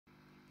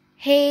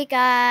Hey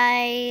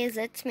guys,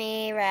 it's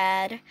me,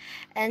 Red,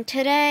 and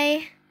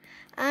today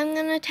I'm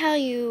gonna tell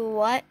you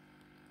what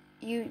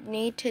you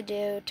need to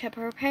do to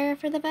prepare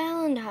for the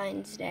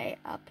Valentine's Day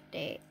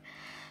update.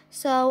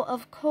 So,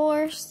 of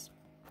course,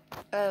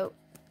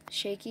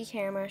 shaky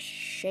camera.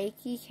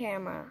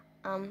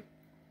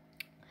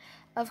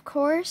 Of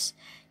course,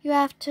 you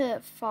have to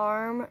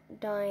farm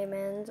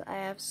diamonds. I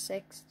have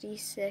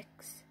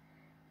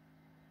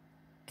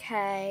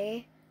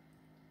 66K,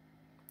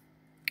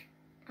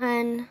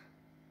 and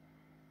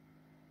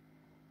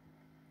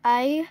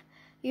I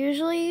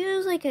usually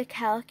use like a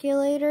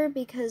calculator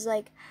because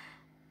I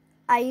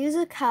use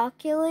a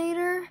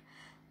calculator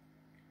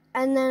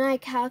and then I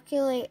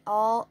calculate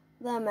all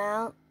the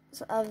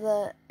amounts of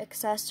the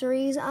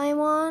accessories I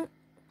want,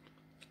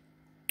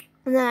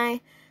 and then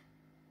I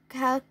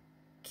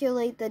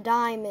calculate the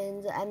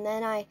diamonds and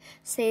then I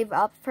save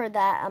up for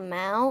that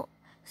amount.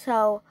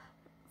 So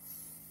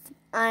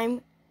I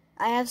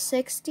have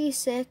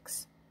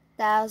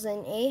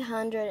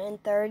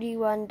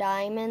 66,831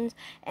 diamonds,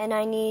 and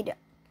I need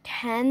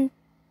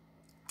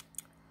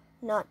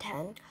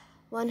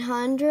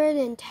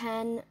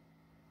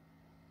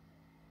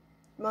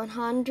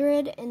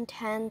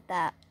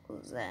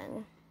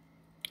 110,000.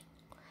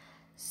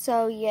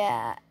 So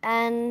yeah,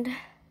 and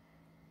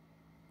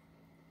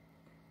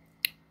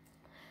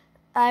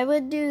I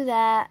would do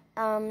that,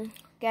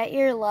 get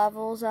your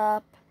levels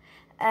up,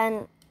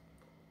 and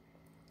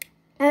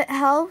it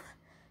helps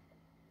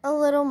a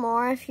little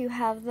more if you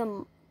have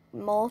the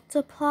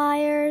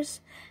multipliers,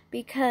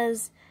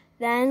 because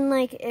then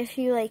if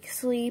you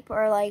sleep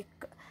or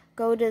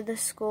go to the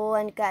school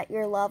and get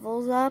your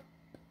levels up,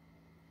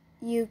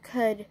 you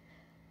could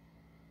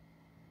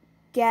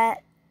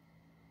get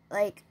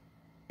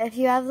if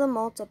you have the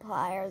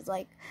multipliers,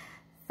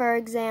 for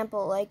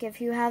example, if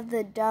you have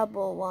the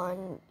double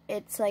one,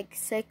 it's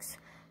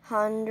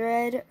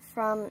 600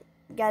 from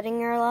getting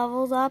your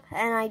levels up,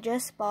 and I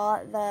just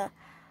bought the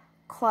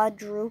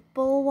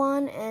quadruple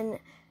one, and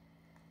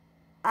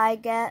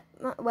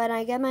when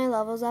I get my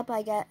levels up,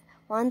 I get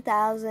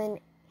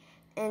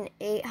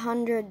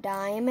 1,800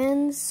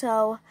 diamonds,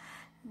 so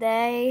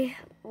they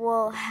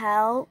will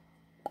help.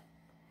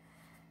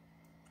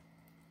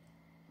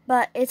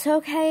 But it's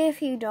okay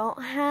if you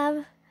don't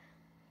have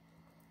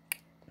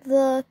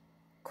the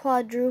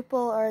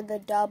quadruple or the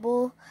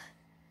double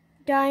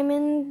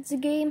diamonds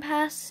game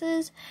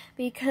passes,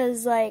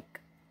 because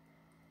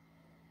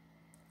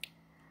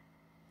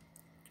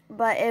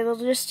but it will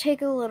just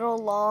take a little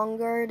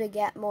longer to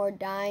get more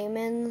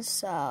diamonds,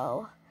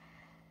 so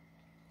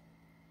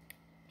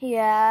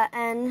yeah.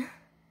 And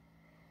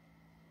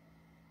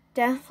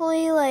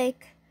definitely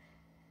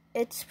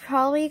it's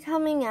probably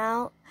coming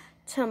out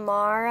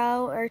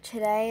tomorrow or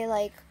today.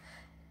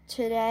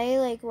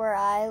 Today, where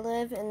I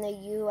live in the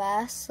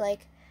US,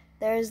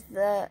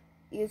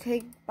 you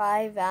could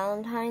buy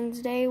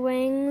Valentine's Day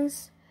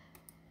wings,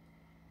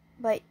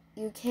 but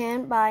you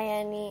can't buy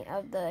any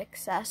of the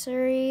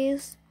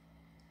accessories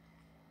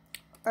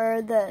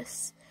or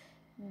this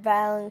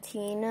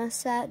Valentina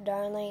set,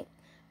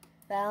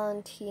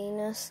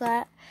 Valentina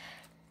set.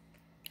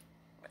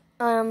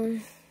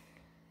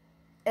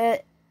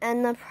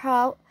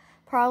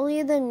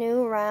 Probably the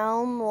new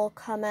realm will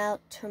come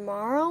out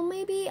tomorrow,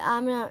 maybe?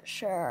 I'm not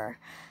sure.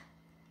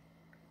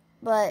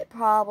 But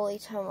probably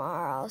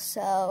tomorrow.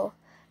 So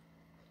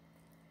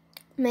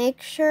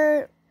make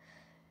sure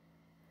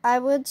I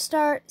would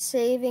start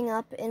saving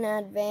up in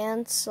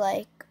advance.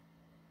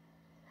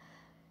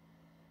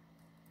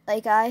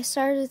 I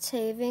started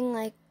saving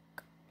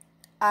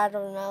I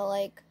don't know,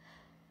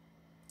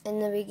 in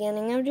the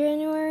beginning of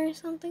January or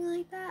something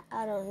like that.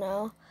 I don't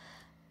know.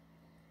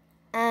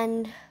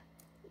 And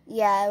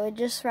yeah, I would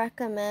just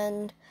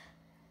recommend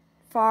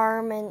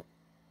farm in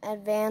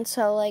advance,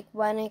 so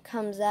when it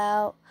comes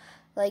out,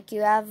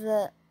 you have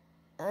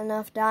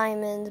enough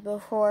diamonds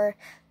before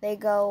they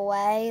go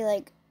away.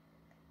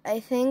 I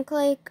think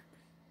it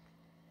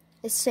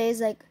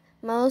stays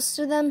most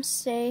of them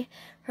stay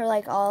for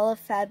all of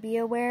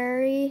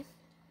February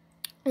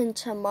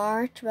into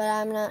March, but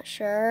I'm not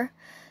sure.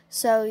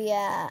 So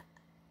yeah,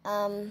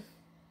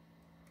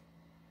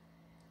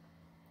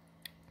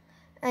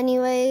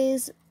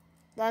 anyways,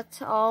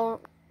 that's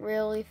all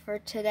really for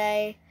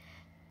today.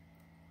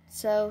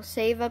 So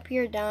save up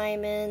your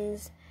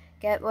diamonds,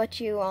 get what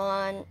you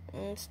want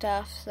and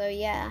stuff. So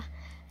yeah.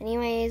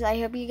 Anyways, I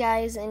hope you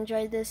guys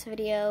enjoyed this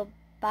video.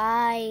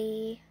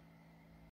 Bye.